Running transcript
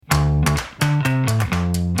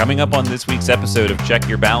Coming up on this week's episode of Check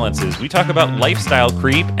Your Balances, we talk about lifestyle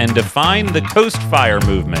creep and define the Coast Fire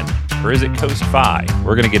movement. Or is it Coast Fi?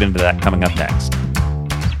 We're going to get into that coming up next.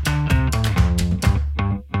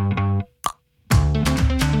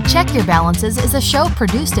 Check Your Balances is a show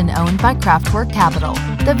produced and owned by Craftwork Capital.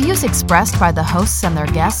 The views expressed by the hosts and their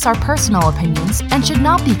guests are personal opinions and should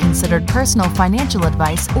not be considered personal financial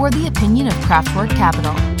advice or the opinion of Craftwork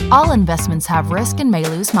Capital. All investments have risk and may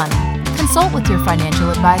lose money. Consult with your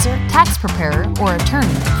financial advisor, tax preparer, or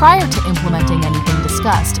attorney prior to implementing anything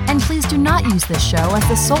discussed, and please do not use this show as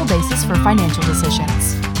the sole basis for financial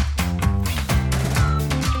decisions.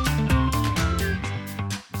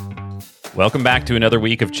 Welcome back to another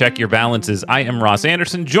week of Check Your Balances. I am Ross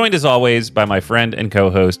Anderson, joined as always by my friend and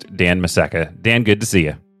co-host, Dan Maseka. Dan, good to see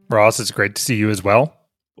you. Ross, it's great to see you as well.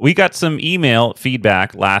 We got some email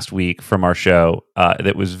feedback last week from our show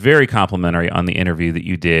that was very complimentary on the interview that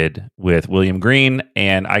you did with William Green.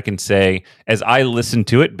 And I can say, as I listened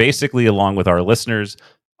to it, basically along with our listeners,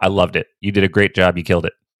 I loved it. You did a great job. You killed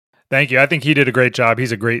it. Thank you. I think he did a great job.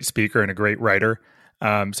 He's a great speaker and a great writer.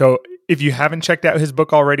 So if you haven't checked out his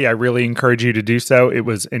book already, I really encourage you to do so. It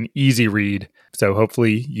was an easy read. So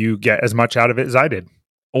hopefully you get as much out of it as I did.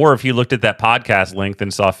 Or if you looked at that podcast link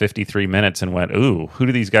and saw 53 minutes and went, ooh, who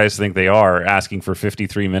do these guys think they are asking for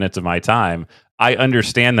 53 minutes of my time? I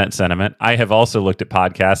understand that sentiment. I have also looked at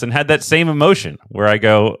podcasts and had that same emotion where I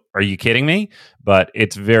go, are you kidding me? But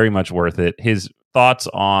it's very much worth it. His thoughts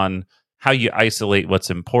on how you isolate what's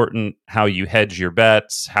important, how you hedge your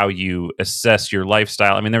bets, how you assess your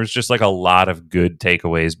lifestyle. I mean, there was just like a lot of good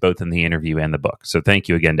takeaways, both in the interview and the book. So thank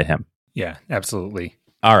you again to him. Yeah, absolutely.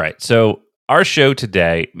 All right. So our show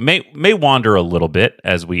today may wander a little bit,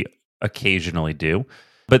 as we occasionally do,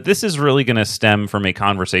 but this is really going to stem from a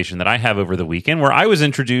conversation that I have over the weekend where I was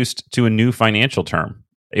introduced to a new financial term,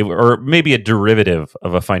 or maybe a derivative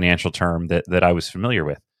of a financial term that I was familiar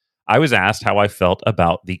with. I was asked how I felt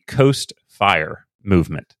about the Coast Fire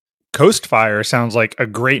movement. Coast Fire sounds like a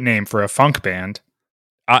great name for a funk band.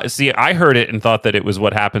 See, I heard it and thought that it was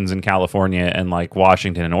what happens in California and like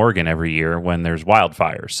Washington and Oregon every year when there's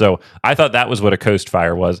wildfires. So I thought that was what a coast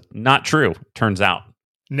fire was. Not true, turns out.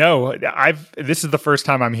 No, this is the first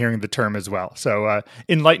time I'm hearing the term as well. So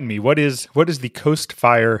enlighten me. What is the Coast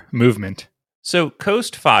Fire movement? So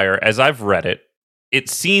Coast Fire, as I've read it, it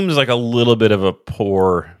seems like a little bit of a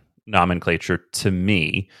poor nomenclature to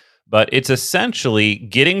me, but it's essentially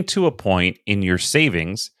getting to a point in your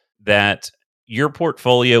savings that your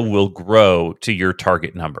portfolio will grow to your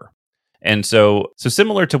target number. And so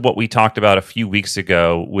similar to what we talked about a few weeks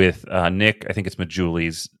ago with Nick, I think it's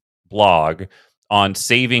Majuli's blog on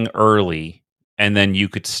saving early and then you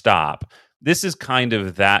could stop. This is kind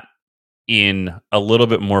of that in a little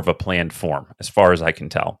bit more of a planned form, as far as I can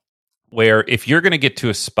tell, where if you're going to get to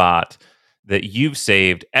a spot that you've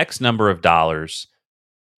saved X number of dollars,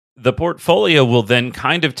 the portfolio will then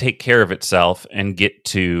kind of take care of itself and get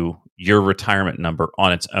to your retirement number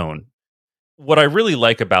on its own. What I really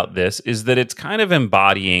like about this is that it's kind of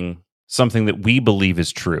embodying something that we believe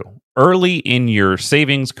is true. Early in your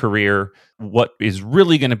savings career, what is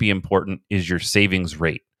really going to be important is your savings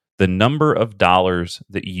rate, the number of dollars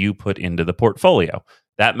that you put into the portfolio.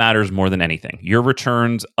 That matters more than anything. Your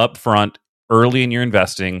returns up front, early in your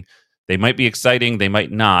investing, they might be exciting, they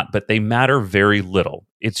might not, but they matter very little.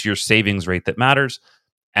 It's your savings rate that matters.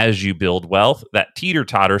 As you build wealth, that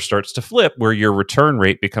teeter-totter starts to flip where your return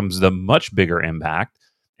rate becomes the much bigger impact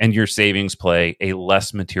and your savings play a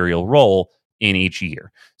less material role in each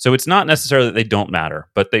year. So it's not necessarily that they don't matter,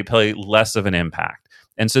 but they play less of an impact.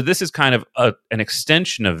 And so this is kind of an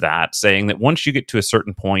extension of that, saying that once you get to a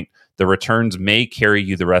certain point, the returns may carry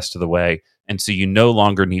you the rest of the way. And so you no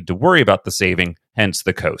longer need to worry about the saving, hence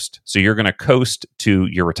the coast. So you're going to coast to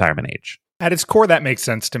your retirement age. At its core, that makes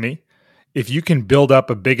sense to me. If you can build up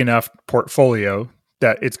a big enough portfolio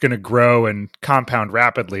that it's going to grow and compound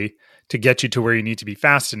rapidly to get you to where you need to be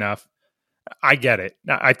fast enough, I get it.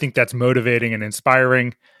 I think that's motivating and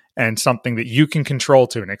inspiring and something that you can control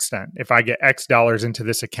to an extent. If I get X dollars into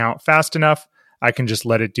this account fast enough, I can just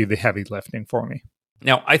let it do the heavy lifting for me.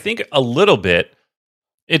 Now, I think a little bit,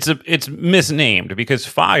 it's misnamed because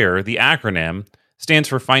FIRE, the acronym, stands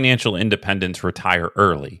for Financial Independence Retire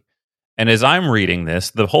Early. And as I'm reading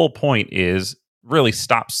this, the whole point is really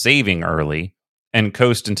stop saving early and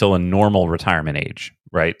coast until a normal retirement age,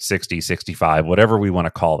 right? 60, 65, whatever we want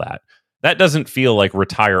to call that. That doesn't feel like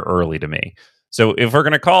retire early to me. So if we're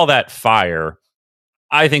going to call that FIRE,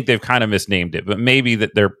 I think they've kind of misnamed it, but maybe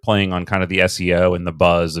that they're playing on kind of the SEO and the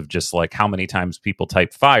buzz of just like how many times people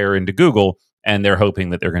type FIRE into Google, and they're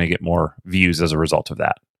hoping that they're going to get more views as a result of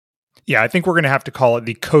that. Yeah, I think we're going to have to call it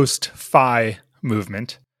the Coast Fi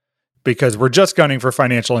movement because we're just gunning for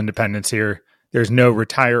financial independence here. There's no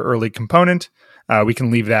retire early component. We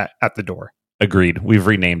can leave that at the door. Agreed. We've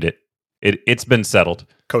renamed it. It's been settled.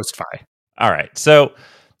 Coast Fi. All right. So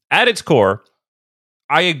at its core,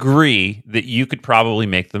 I agree that you could probably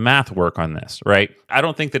make the math work on this, right? I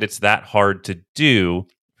don't think that it's that hard to do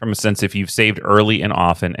from a sense if you've saved early and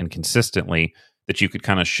often and consistently that you could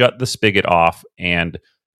kind of shut the spigot off and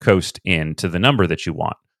coast in to the number that you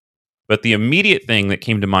want. But the immediate thing that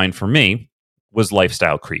came to mind for me was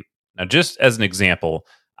lifestyle creep. Now, just as an example,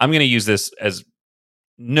 I'm going to use this as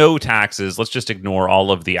no taxes. Let's just ignore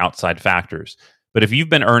all of the outside factors. But if you've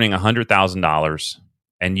been earning $100,000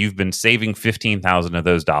 and you've been saving $15,000 of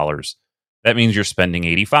those dollars, that means you're spending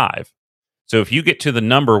 $85,000. So if you get to the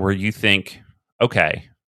number where you think, okay,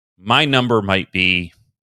 my number might be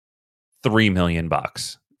 $3 million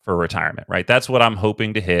for retirement, right? That's what I'm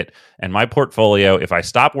hoping to hit. And my portfolio, if I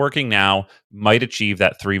stop working now, might achieve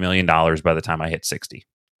that $3 million by the time I hit 60.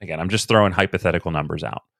 Again, I'm just throwing hypothetical numbers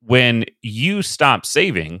out. When you stop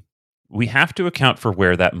saving, we have to account for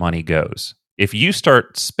where that money goes. If you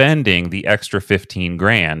start spending the extra 15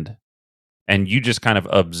 grand and you just kind of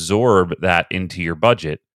absorb that into your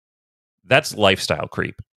budget, that's lifestyle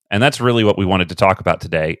creep. And that's really what we wanted to talk about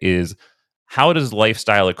today is how does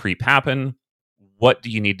lifestyle creep happen? What do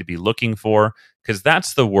you need to be looking for? Because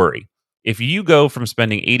that's the worry. If you go from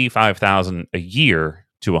spending $85,000 a year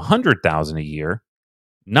to $100,000 a year,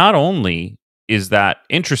 not only is that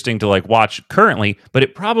interesting to watch currently, but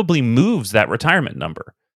it probably moves that retirement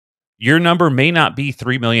number. Your number may not be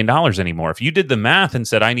 $3 million anymore. If you did the math and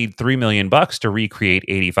said, I need $3 million to recreate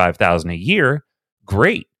 $85,000 a year,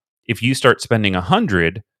 great. If you start spending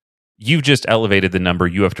 $100,000, you've just elevated the number.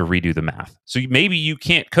 You have to redo the math. So maybe you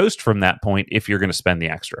can't coast from that point if you're going to spend the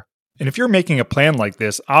extra. And if you're making a plan like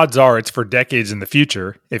this, odds are it's for decades in the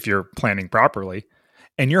future if you're planning properly.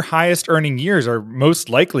 And your highest earning years are most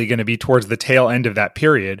likely going to be towards the tail end of that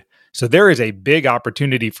period. So there is a big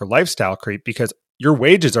opportunity for lifestyle creep because your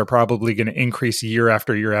wages are probably going to increase year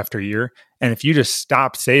after year after year. And if you just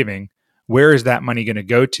stop saving, where is that money going to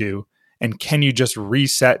go to? And can you just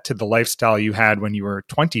reset to the lifestyle you had when you were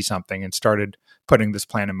 20-something and started putting this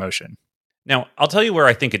plan in motion? Now, I'll tell you where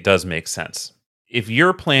I think it does make sense. If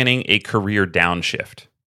you're planning a career downshift,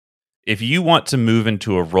 if you want to move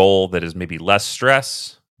into a role that is maybe less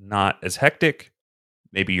stress, not as hectic,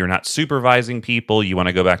 maybe you're not supervising people, you want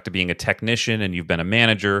to go back to being a technician and you've been a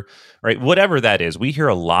manager, right? Whatever that is, we hear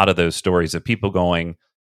a lot of those stories of people going,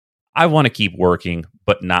 I want to keep working,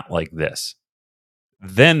 but not like this.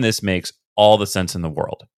 Then this makes all the sense in the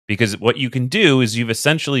world. Because what you can do is you've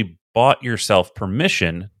essentially bought yourself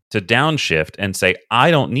permission to downshift and say, I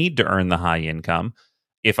don't need to earn the high income.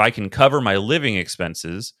 If I can cover my living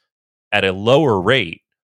expenses at a lower rate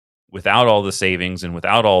without all the savings and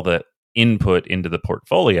without all the input into the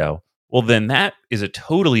portfolio, well, then that is a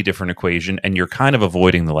totally different equation and you're kind of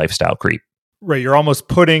avoiding the lifestyle creep. Right. You're almost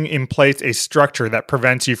putting in place a structure that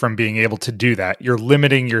prevents you from being able to do that. You're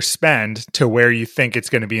limiting your spend to where you think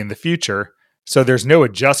it's going to be in the future. So there's no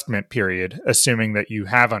adjustment period, assuming that you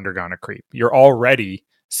have undergone a creep. You're already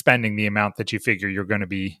spending the amount that you figure you're going to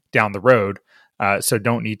be down the road. So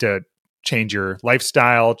don't need to change your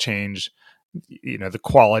lifestyle, change the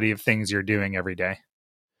quality of things you're doing every day.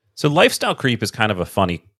 So lifestyle creep is kind of a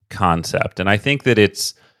funny concept. And I think that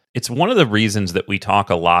it's one of the reasons that we talk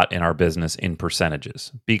a lot in our business in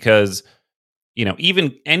percentages, because,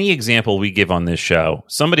 even any example we give on this show,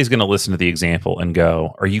 somebody's going to listen to the example and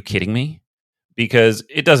go, are you kidding me? Because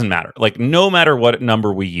it doesn't matter. No matter what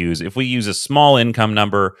number we use, if we use a small income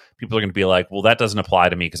number, people are going to be like, well, that doesn't apply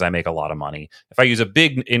to me because I make a lot of money. If I use a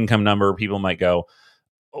big income number, people might go,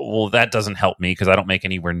 well, that doesn't help me because I don't make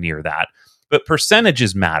anywhere near that. But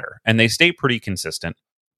percentages matter and they stay pretty consistent.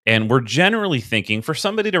 And we're generally thinking for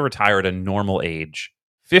somebody to retire at a normal age,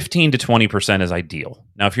 15 to 20% is ideal.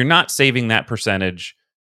 Now, if you're not saving that percentage,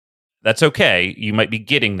 that's okay. You might be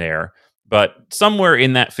getting there, but somewhere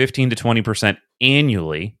in that 15 to 20%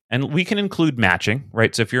 annually, and we can include matching,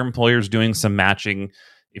 right? So if your employer's doing some matching,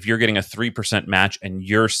 if you're getting a 3% match and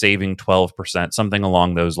you're saving 12%, something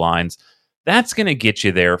along those lines, that's going to get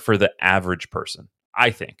you there for the average person, I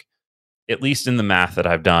think. At least in the math that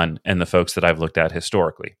I've done and the folks that I've looked at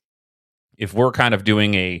historically. If we're kind of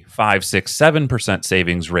doing a 5, 6, 7%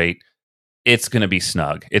 savings rate, it's going to be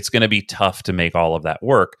snug. It's going to be tough to make all of that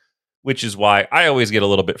work, which is why I always get a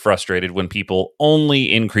little bit frustrated when people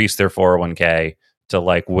only increase their 401k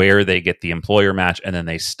to where they get the employer match and then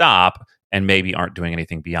they stop and maybe aren't doing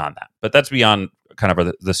anything beyond that. But that's beyond kind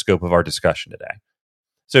of the scope of our discussion today.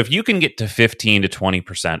 So if you can get to 15 to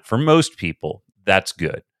 20% for most people, that's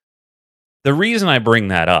good. The reason I bring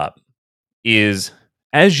that up is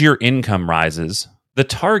as your income rises, the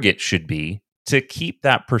target should be to keep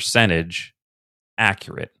that percentage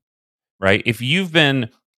accurate, right? If you've been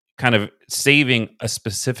kind of saving a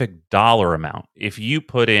specific dollar amount, if you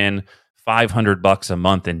put in $500 a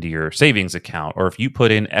month into your savings account, or if you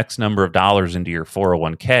put in X number of dollars into your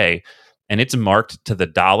 401k and it's marked to the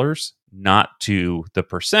dollars, not to the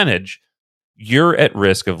percentage, you're at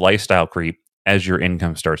risk of lifestyle creep as your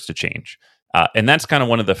income starts to change. And that's kind of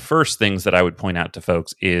one of the first things that I would point out to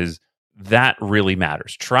folks is that really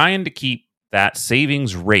matters. Trying to keep that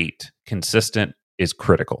savings rate consistent is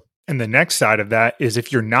critical. And the next side of that is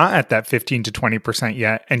if you're not at that 15 to 20%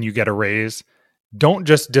 yet and you get a raise, don't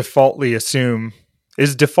just defaultly assume.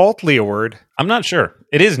 Is defaultly a word? I'm not sure.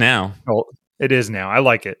 It is now. Well, it is now. I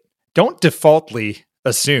like it. Don't defaultly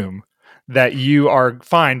assume that you are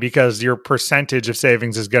fine because your percentage of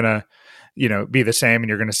savings is going to, be the same and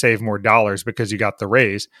you're going to save more dollars because you got the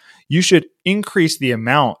raise. You should increase the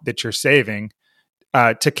amount that you're saving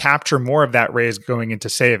to capture more of that raise going into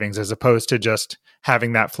savings as opposed to just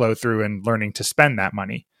having that flow through and learning to spend that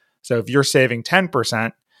money. So if you're saving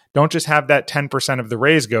 10%, don't just have that 10% of the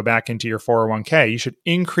raise go back into your 401k. You should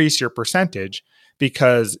increase your percentage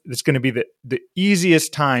because it's going to be the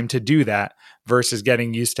easiest time to do that versus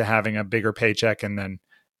getting used to having a bigger paycheck and then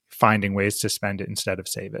finding ways to spend it instead of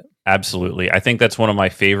save it. Absolutely. I think that's one of my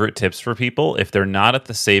favorite tips for people. If they're not at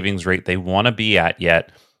the savings rate they want to be at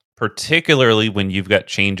yet, particularly when you've got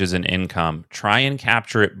changes in income, try and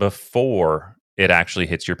capture it before it actually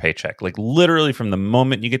hits your paycheck. Like literally from the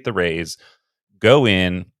moment you get the raise, go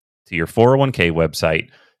in to your 401k website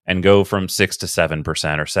and go from 6 to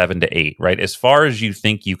 7% or 7 to 8, right? As far as you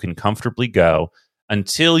think you can comfortably go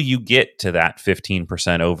until you get to that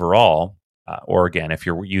 15% overall. Or again, if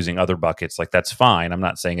you're using other buckets, like that's fine. I'm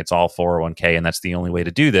not saying it's all 401k and that's the only way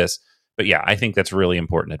to do this. But yeah, I think that's really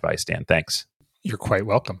important advice, Dan. Thanks. You're quite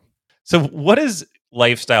welcome. So what does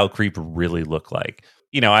lifestyle creep really look like?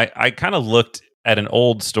 I kind of looked at an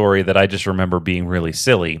old story that I just remember being really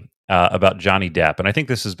silly about Johnny Depp. And I think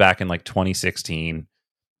this was back in like 2016.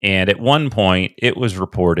 And at one point, it was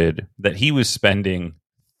reported that he was spending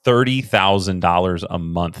 $30,000 a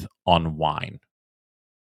month on wine.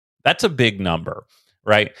 That's a big number,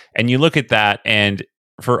 right? And you look at that, and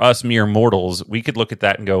for us mere mortals, we could look at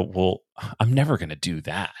that and go, well, I'm never going to do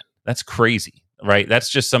that. That's crazy, right?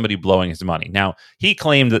 That's just somebody blowing his money. Now, he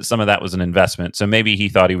claimed that some of that was an investment. So maybe he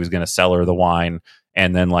thought he was going to sell her the wine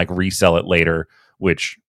and then like resell it later,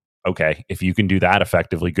 which, okay, if you can do that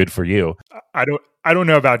effectively, good for you. I don't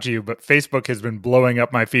know about you, but Facebook has been blowing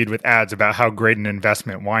up my feed with ads about how great an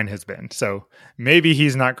investment wine has been. So maybe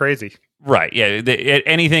he's not crazy. Right. Yeah.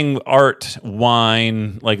 Anything art,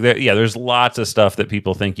 wine, there's lots of stuff that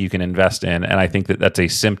people think you can invest in. And I think that that's a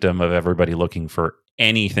symptom of everybody looking for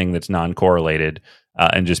anything that's non-correlated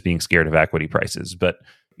and just being scared of equity prices. But,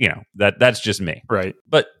 that's just me. Right.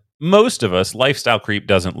 But most of us, lifestyle creep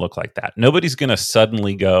doesn't look like that. Nobody's going to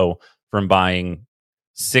suddenly go from buying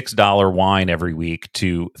 $6 wine every week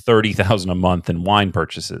to $30,000 a month in wine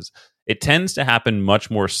purchases. It tends to happen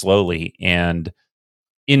much more slowly and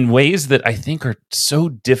in ways that I think are so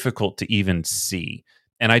difficult to even see.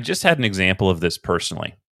 And I just had an example of this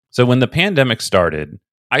personally. So when the pandemic started,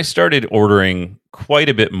 I started ordering quite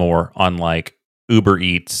a bit more on like Uber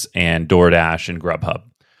Eats and DoorDash and Grubhub.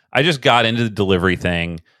 I just got into the delivery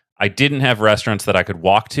thing. I didn't have restaurants that I could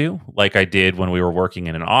walk to like I did when we were working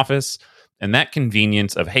in an office. And that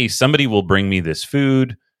convenience of, hey, somebody will bring me this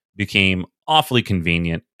food became awfully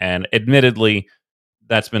convenient. And admittedly,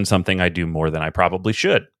 that's been something I do more than I probably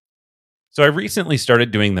should. So I recently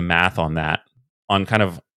started doing the math on that, on kind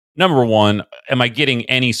of, number one, am I getting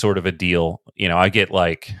any sort of a deal? I get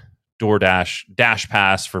like DoorDash Dash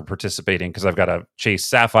Pass for participating because I've got a Chase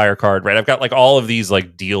Sapphire card, right? I've got like all of these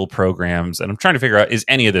like deal programs, and I'm trying to figure out, is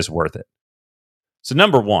any of this worth it? So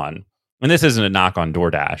number one, and this isn't a knock on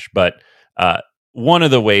DoorDash, but one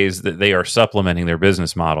of the ways that they are supplementing their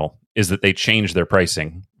business model is that they change their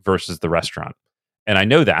pricing versus the restaurant. And I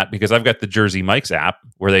know that because I've got the Jersey Mike's app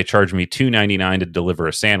where they charge me $2.99 to deliver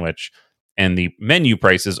a sandwich, and the menu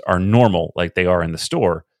prices are normal like they are in the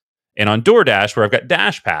store. And on DoorDash, where I've got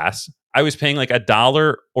Dash Pass, I was paying like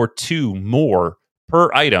 $1 or $2 more per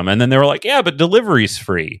item. And then they were like, yeah, but delivery's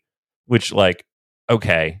free, which like,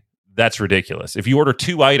 okay, that's ridiculous. If you order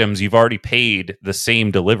 2 items, you've already paid the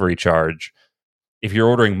same delivery charge. If you're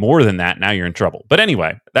ordering more than that, now you're in trouble. But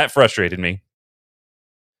anyway, that frustrated me.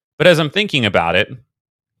 But as I'm thinking about it,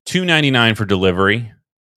 $2.99 for delivery,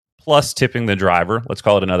 plus tipping the driver, let's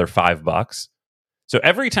call it another $5. So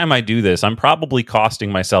every time I do this, I'm probably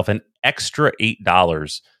costing myself an extra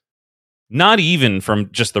 $8, not even from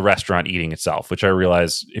just the restaurant eating itself, which I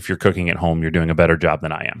realize if you're cooking at home, you're doing a better job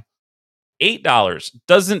than I am. $8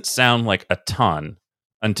 doesn't sound like a ton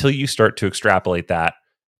until you start to extrapolate that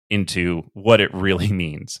into what it really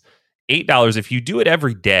means. $8, if you do it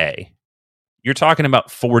every day, you're talking about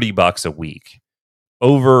 $40 a week.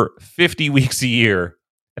 Over 50 weeks a year,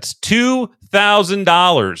 that's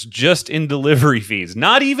 $2,000 just in delivery fees.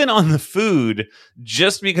 Not even on the food,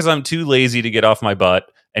 just because I'm too lazy to get off my butt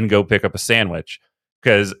and go pick up a sandwich,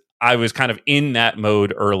 because I was kind of in that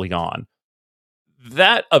mode early on.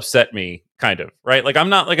 That upset me, kind of, right? Like, I'm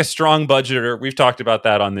not like a strong budgeter. We've talked about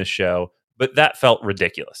that on this show, but that felt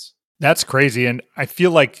ridiculous. That's crazy. And I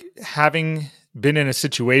feel like, having been in a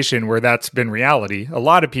situation where that's been reality, a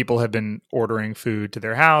lot of people have been ordering food to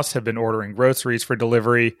their house, have been ordering groceries for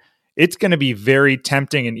delivery. It's going to be very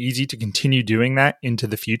tempting and easy to continue doing that into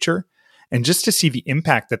the future. And just to see the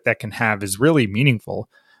impact that that can have is really meaningful.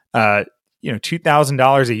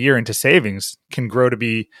 $2,000 a year into savings can grow to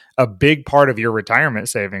be a big part of your retirement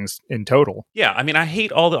savings in total. Yeah, I mean, I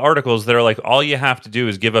hate all the articles that are like, all you have to do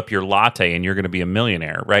is give up your latte and you're going to be a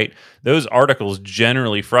millionaire, right? Those articles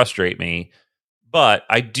generally frustrate me, but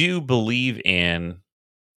I do believe in,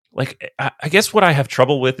 like, I guess what I have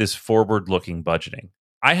trouble with is forward-looking budgeting.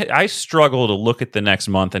 I struggle to look at the next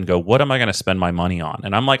month and go, what am I going to spend my money on?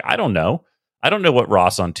 And I'm like, I don't know. I don't know what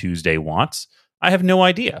Ross on Tuesday wants. I have no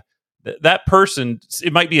idea. That person,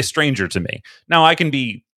 it might be a stranger to me. Now, I can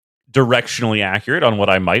be directionally accurate on what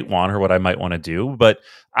I might want or what I might want to do, but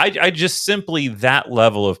I just simply, that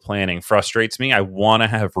level of planning frustrates me. I want to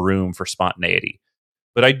have room for spontaneity.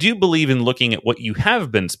 But I do believe in looking at what you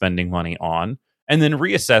have been spending money on and then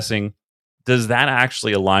reassessing, does that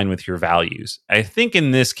actually align with your values? I think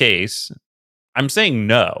in this case, I'm saying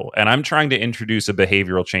no, and I'm trying to introduce a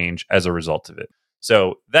behavioral change as a result of it.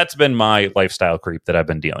 So that's been my lifestyle creep that I've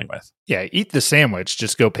been dealing with. Yeah, eat the sandwich,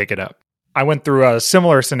 just go pick it up. I went through a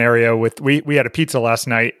similar scenario with, we had a pizza last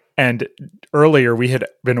night, and earlier we had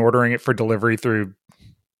been ordering it for delivery through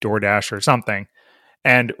DoorDash or something,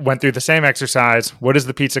 and went through the same exercise. What does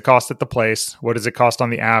the pizza cost at the place? What does it cost on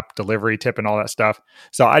the app, delivery, tip, and all that stuff?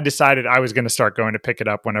 So I decided I was going to start going to pick it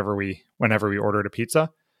up whenever we ordered a pizza.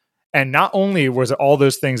 And not only was it all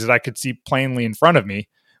those things that I could see plainly in front of me,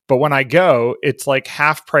 but when I go, it's like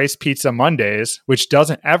half price pizza Mondays, which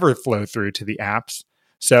doesn't ever flow through to the apps.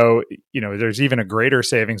 So, there's even a greater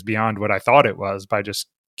savings beyond what I thought it was by just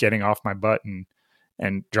getting off my butt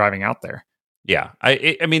and driving out there. Yeah.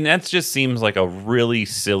 I mean, that just seems like a really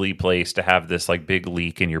silly place to have this like big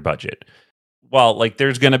leak in your budget. Well, like,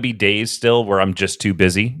 there's going to be days still where I'm just too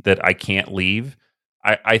busy that I can't leave.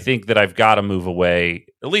 I think that I've got to move away,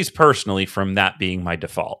 at least personally, from that being my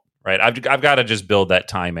default. Right. I've got to just build that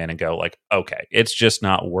time in and go like, okay, it's just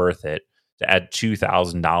not worth it to add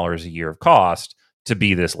 $2,000 a year of cost to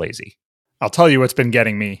be this lazy. I'll tell you what's been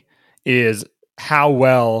getting me is how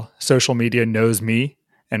well social media knows me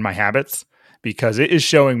and my habits, because it is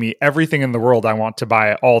showing me everything in the world I want to buy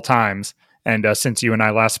at all times. And since you and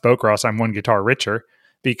I last spoke, Ross, I'm one guitar richer,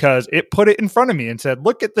 because it put it in front of me and said,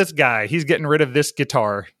 look at this guy. He's getting rid of this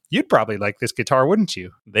guitar. You'd probably like this guitar, wouldn't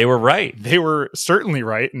you? They were right. They were certainly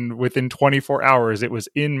right. And within 24 hours, it was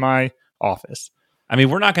in my office. I mean,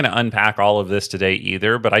 we're not going to unpack all of this today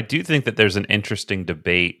either, but I do think that there's an interesting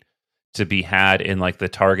debate to be had in like the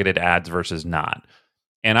targeted ads versus not.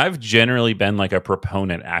 And I've generally been like a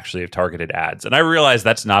proponent actually of targeted ads. And I realize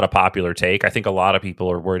that's not a popular take. I think a lot of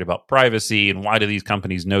people are worried about privacy and why do these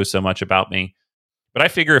companies know so much about me? But I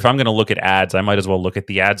figure if I'm going to look at ads, I might as well look at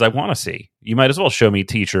the ads I want to see. You might as well show me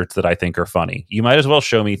t-shirts that I think are funny. You might as well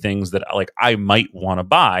show me things that like I might want to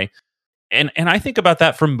buy. And I think about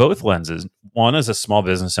that from both lenses. One, as a small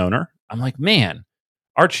business owner, I'm like, man,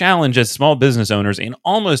 our challenge as small business owners in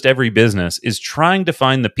almost every business is trying to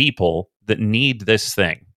find the people that need this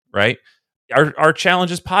thing, right? Our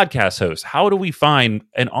challenge as podcast hosts. How do we find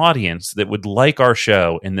an audience that would like our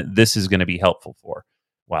show and that this is going to be helpful for?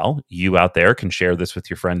 Well, you out there can share this with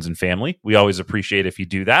your friends and family. We always appreciate if you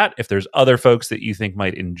do that. If there's other folks that you think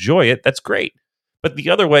might enjoy it, that's great. But the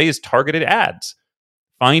other way is targeted ads.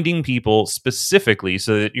 Finding people specifically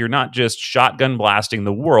so that you're not just shotgun blasting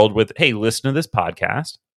the world with, hey, listen to this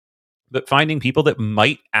podcast, but finding people that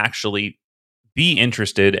might actually be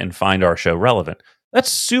interested and find our show relevant. That's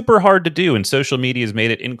super hard to do, and social media has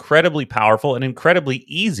made it incredibly powerful and incredibly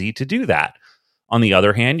easy to do that. On the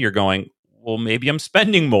other hand, you're going, well, maybe I'm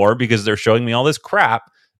spending more because they're showing me all this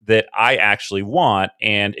crap that I actually want,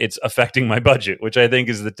 and it's affecting my budget, which I think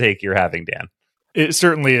is the take you're having, Dan. It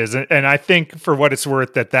certainly is. And I think for what it's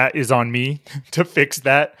worth that is on me to fix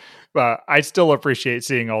that. I still appreciate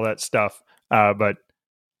seeing all that stuff. But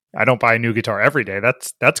I don't buy a new guitar every day.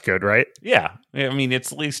 That's good, right? Yeah. I mean,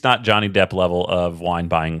 it's at least not Johnny Depp level of wine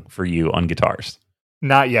buying for you on guitars.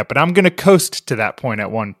 Not yet, but I'm going to coast to that point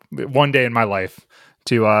at one day in my life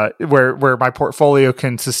to where my portfolio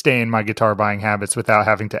can sustain my guitar buying habits without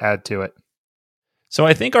having to add to it. So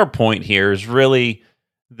I think our point here is really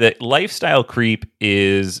that lifestyle creep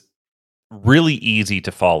is really easy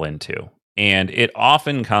to fall into. And it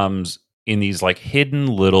often comes in these like hidden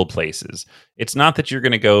little places. It's not that you're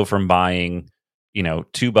going to go from buying,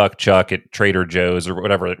 $2 Chuck at Trader Joe's or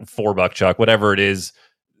whatever, $4 Chuck, whatever it is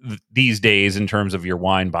these days in terms of your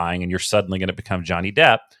wine buying, and you're suddenly going to become Johnny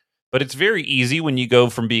Depp. But it's very easy when you go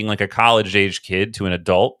from being like a college-age kid to an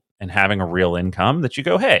adult and having a real income that you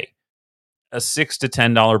go, hey, a $6 to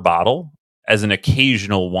 $10 bottle as an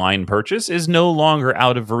occasional wine purchase is no longer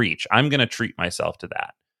out of reach. I'm going to treat myself to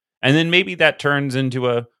that. And then maybe that turns into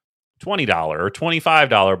a $20 or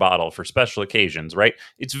 $25 bottle for special occasions, right?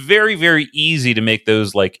 It's very, very easy to make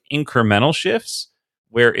those like incremental shifts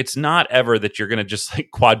where it's not ever that you're going to just like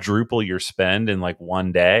quadruple your spend in like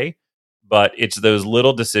one day, but it's those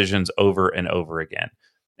little decisions over and over again.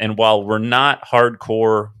 And while we're not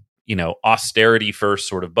hardcore, austerity first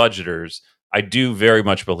sort of budgeters, I do very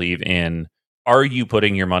much believe in, are you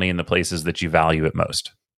putting your money in the places that you value it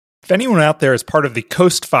most? If anyone out there is part of the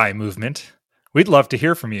Coast-Fi movement, we'd love to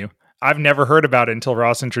hear from you. I've never heard about it until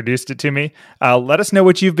Ross introduced it to me. Let us know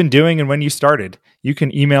what you've been doing and when you started. You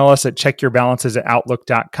can email us at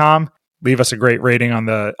checkyourbalances@outlook.com. Leave us a great rating on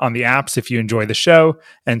the apps if you enjoy the show.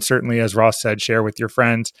 And certainly, as Ross said, share with your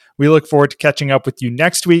friends. We look forward to catching up with you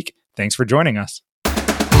next week. Thanks for joining us.